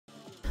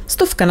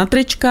Stovka na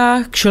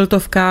tričkách,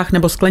 kšiltovkách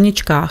nebo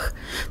skleničkách.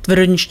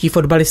 Tvrdoničtí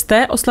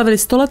fotbalisté oslavili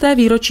 100leté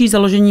výročí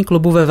založení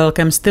klubu ve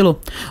velkém stylu.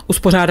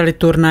 Uspořádali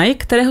turnaj,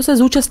 kterého se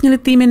zúčastnili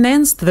týmy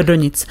nejen z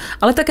Tvrdonic,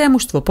 ale také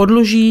mužstvo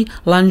Podluží,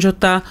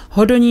 Lanžota,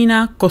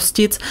 Hodonína,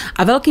 Kostic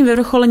a velkým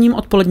vyvrcholením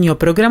odpoledního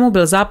programu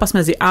byl zápas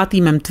mezi A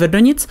týmem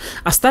Tvrdonic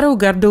a starou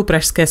gardou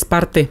pražské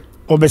Sparty.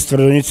 Obec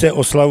Tvrdonice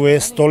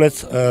oslavuje 100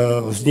 let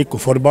vzniku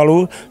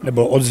fotbalu,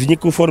 nebo od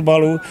vzniku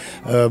fotbalu.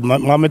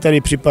 Máme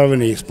tady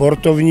připravený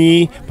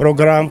sportovní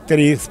program,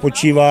 který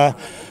spočívá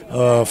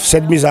v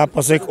 7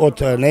 zápasech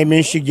od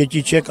nejmenších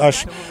dětiček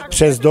až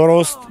přes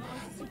dorost,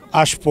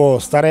 až po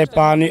staré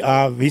pány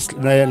a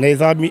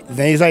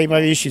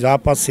nejzajímavější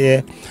zápas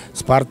je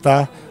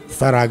Sparta,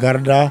 stará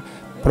garda,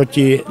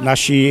 proti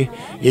naší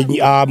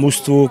 1A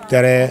mužstvu,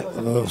 které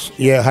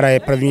hraje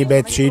první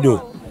B třídu.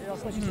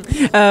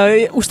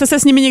 Už jste se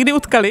s nimi někdy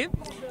utkali?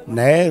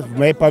 Ne, v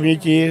mé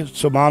paměti,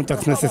 co mám,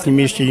 tak jsme se s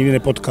nimi ještě nikdy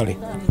nepotkali.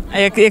 A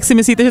jak si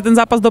myslíte, že ten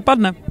zápas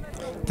dopadne?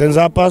 Ten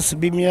zápas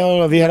by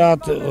měl vyhrát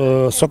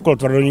Sokol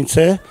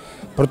Tvrdonice,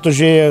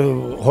 protože je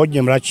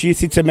hodně mladší,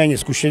 sice méně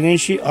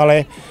zkušenější,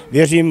 ale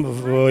věřím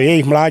v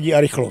jejich mládí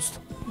a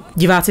rychlost.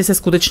 Diváci se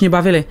skutečně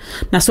bavili.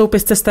 Na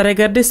soupisce staré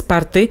gardy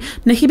Sparty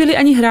nechyběli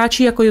ani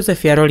hráči jako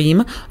Josef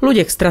Jarolím,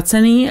 Luděk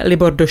Stracený,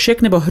 Libor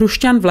Došek nebo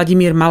hrušťan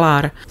Vladimír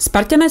Malár.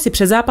 Sparťané si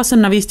před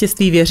zápasem na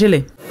vítězství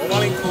věřili.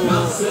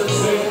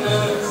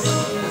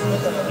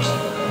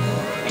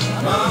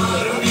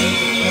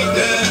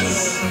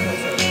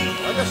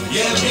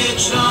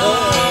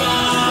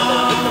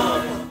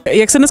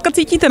 Jak se dneska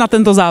cítíte na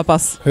tento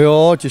zápas?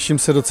 Jo, těším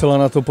se docela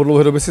na to, po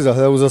dlouhé době si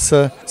zahraju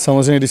zase.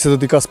 Samozřejmě, když se to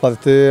týká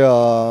Sparty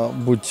a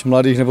buď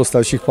mladých nebo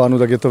starších pánů,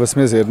 tak je to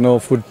vesměs jedno,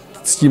 furt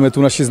ctíme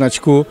tu naši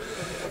značku.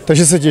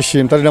 Takže se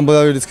těším, tady na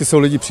Moravě vždycky jsou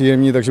lidi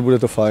příjemní, takže bude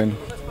to fajn.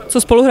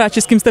 Co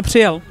spoluhráči, s kým jste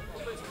přijel?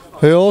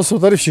 Jo, jsou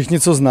tady všichni,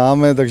 co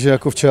známe, takže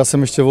jako včera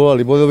jsem ještě volal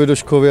Liborovi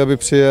Doškovi, aby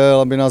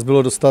přijel, aby nás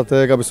bylo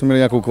dostatek, aby jsme měli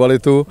nějakou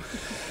kvalitu.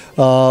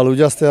 A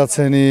Luďa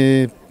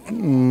Stracený,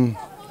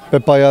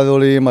 Pepa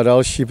Jarolím a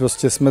další,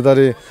 prostě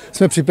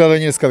jsme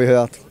připraveni dneska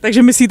vyhrát.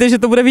 Takže myslíte, že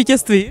to bude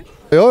vítězství?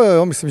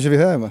 Jo, myslím, že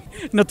vyhrajeme.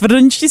 No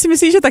Tvrdoničtí si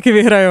myslí, že taky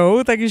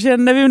vyhrajou, takže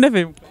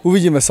nevím.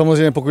 Uvidíme,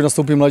 samozřejmě pokud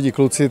nastoupí mladí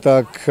kluci,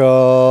 tak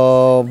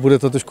bude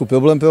to trošku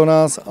problém pro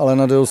nás, ale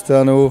na druhou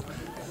stranu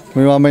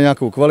my máme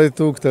nějakou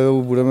kvalitu,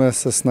 kterou budeme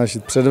se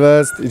snažit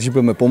předvést, i když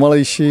budeme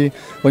pomalejší,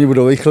 oni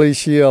budou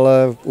rychlejší,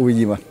 ale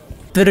uvidíme.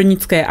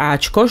 Tvrdonické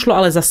Ačko šlo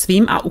ale za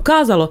svým a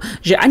ukázalo,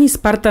 že ani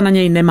Sparta na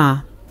něj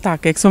nemá.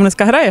 Tak, jak se vám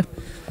dneska hraje?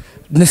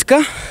 Dneska?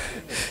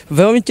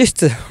 Velmi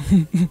těžce.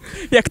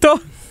 Jak to?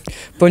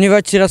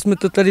 Poněvadž včera jsme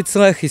to tady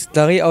celé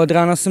chystali a od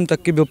rána jsem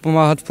taky byl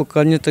pomáhat v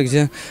pokladně,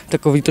 takže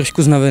takový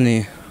trošku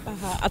znavený.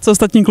 Aha. A co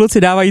ostatní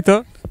kluci, dávají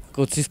to?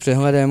 Kluci s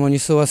přehledem, oni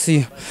jsou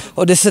asi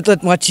o 10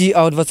 let mladší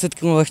a o 20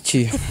 kg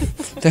lehčí,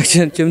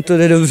 takže těm to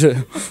jde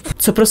dobře.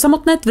 Co pro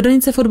samotné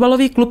Tvrdonice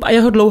fotbalový klub a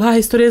jeho dlouhá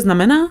historie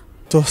znamená?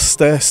 To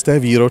z té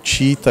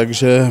výročí,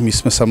 takže my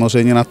jsme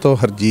samozřejmě na to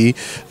hrdí.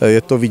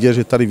 Je to vidět,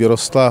 že tady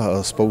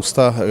vyrostla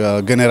spousta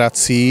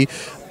generací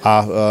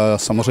a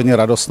samozřejmě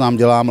radost nám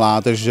dělá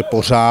mládež, že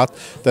pořád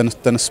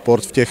ten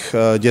sport v těch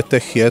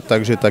dětech je,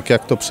 takže tak,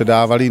 jak to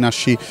předávali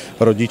naši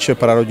rodiče,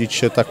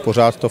 prarodiče, tak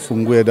pořád to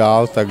funguje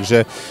dál,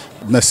 takže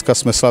dneska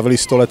jsme slavili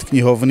 100 let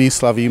knihovny,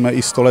 slavíme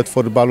i 100 let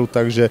fotbalu,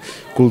 takže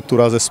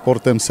kultura se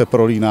sportem se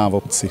prolíná v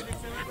obci.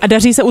 A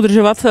daří se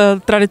udržovat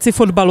tradici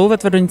fotbalu ve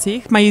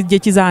Tvrdonicích? Mají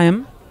děti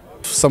zájem?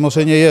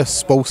 Samozřejmě je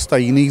spousta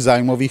jiných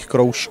zájmových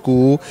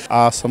kroužků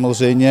a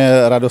samozřejmě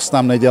radost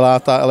nám nedělá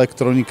ta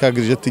elektronika,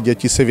 když ty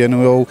děti se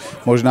věnují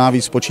možná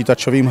víc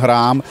počítačovým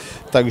hrám,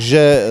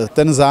 takže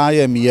ten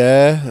zájem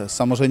je,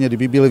 samozřejmě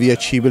kdyby byl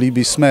větší, byli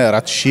bychom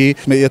radši.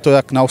 Je to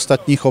jak na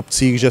ostatních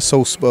obcích, že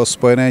jsou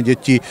spojené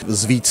děti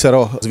z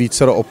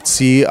vícero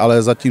obcí,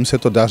 ale zatím se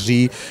to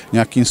daří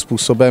nějakým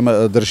způsobem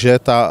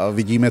držet a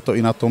vidíme to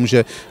i na tom,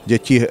 že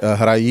děti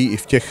hrají i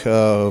v těch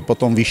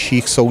potom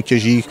vyšších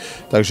soutěžích,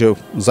 takže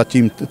zatím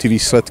ty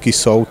výsledky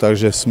jsou,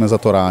 takže jsme za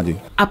to rádi.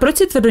 A proč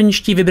si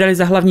Tvrdoničtí vybrali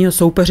za hlavního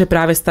soupeře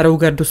právě starou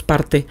gardu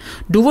Sparty?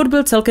 Důvod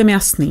byl celkem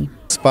jasný.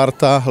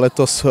 Sparta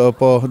letos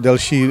po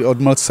delší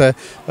odmlce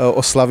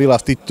oslavila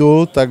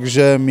titul,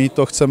 takže my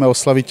to chceme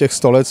oslavit těch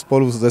 100 let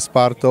spolu se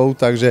Spartou,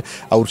 takže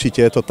a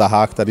určitě je to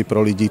tahák tady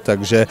pro lidi,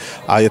 takže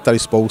a je tady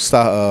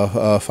spousta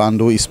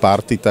fandů i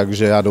Sparty,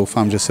 takže já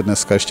doufám, že se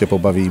dneska ještě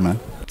pobavíme.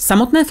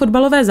 Samotné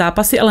fotbalové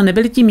zápasy ale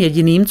nebyly tím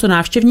jediným, co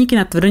návštěvníky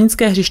na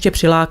tvrdonické hřiště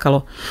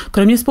přilákalo.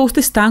 Kromě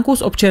spousty stánků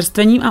s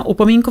občerstvením a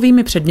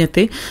upomínkovými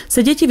předměty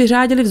se děti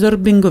vyřádily v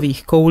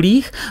zorbingových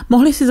koulích,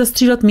 mohli si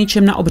zastřílet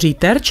míčem na obří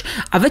terč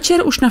a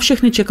večer už na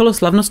všechny čekalo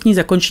slavnostní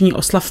zakončení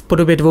oslav v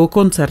podobě 2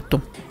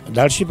 koncertů.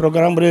 Další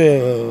program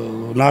bude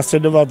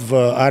následovat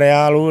v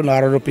areálu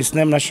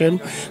národopisném našem.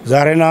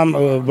 Zahraje nám,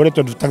 bude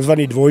to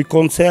takzvaný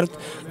dvojkoncert,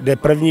 kde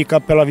první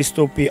kapela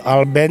vystoupí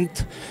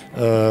Albent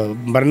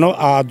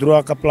Brno a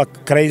druhá kapela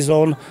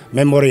Crazon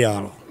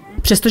Memorial.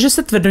 Přestože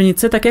se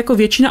Tvrdonice, tak jako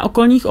většina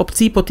okolních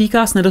obcí,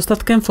 potýká s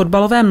nedostatkem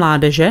fotbalové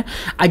mládeže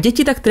a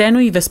děti tak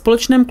trénují ve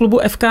společném klubu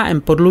FKM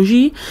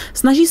Podluží,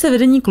 snaží se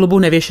vedení klubu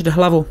nevěšet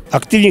hlavu.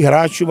 Aktivních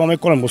hráčů máme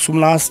kolem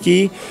 18,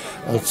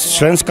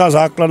 členská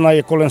základna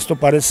je kolem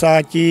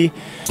 150,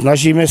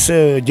 snažíme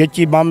se,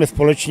 děti máme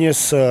společně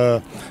s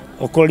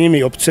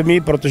okolními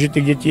obcemi, protože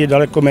těch dětí je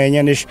daleko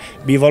méně, než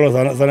bývalo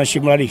za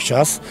našich mladých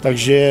čas,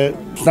 takže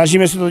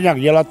snažíme se to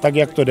nějak dělat tak,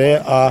 jak to jde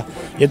a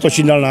je to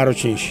čím dál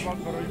náročnější.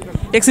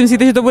 Jak si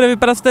myslíte, že to bude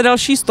vypadat v té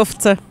další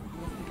stovce?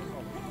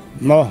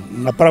 No,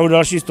 napravdu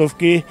další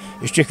stovky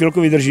ještě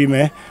chvilku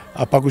vydržíme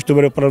a pak už to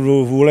bude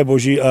opravdu vůle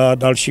boží a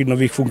dalších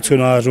nových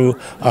funkcionářů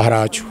a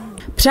hráčů.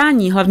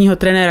 Přání hlavního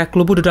trenéra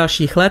klubu do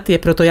dalších let je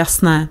proto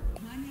jasné.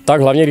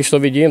 Tak hlavně, když to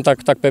vidím, tak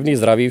pevný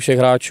zdraví všech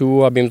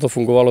hráčů, aby jim to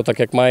fungovalo tak,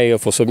 jak mají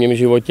v osobním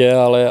životě,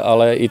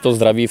 ale i to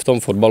zdraví v tom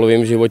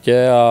fotbalovém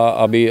životě a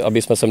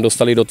aby jsme sem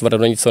dostali do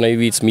Tvrdonic co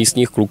nejvíc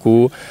místních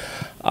kluků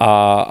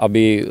a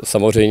aby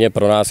samozřejmě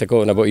pro nás,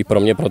 nebo i pro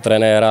mě, pro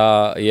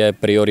trenéra, je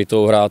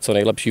prioritou hrát co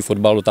nejlepší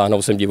fotbal,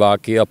 dotáhnout sem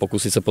diváky a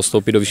pokusit se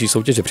postoupit do vyšší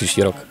soutěže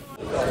příští rok.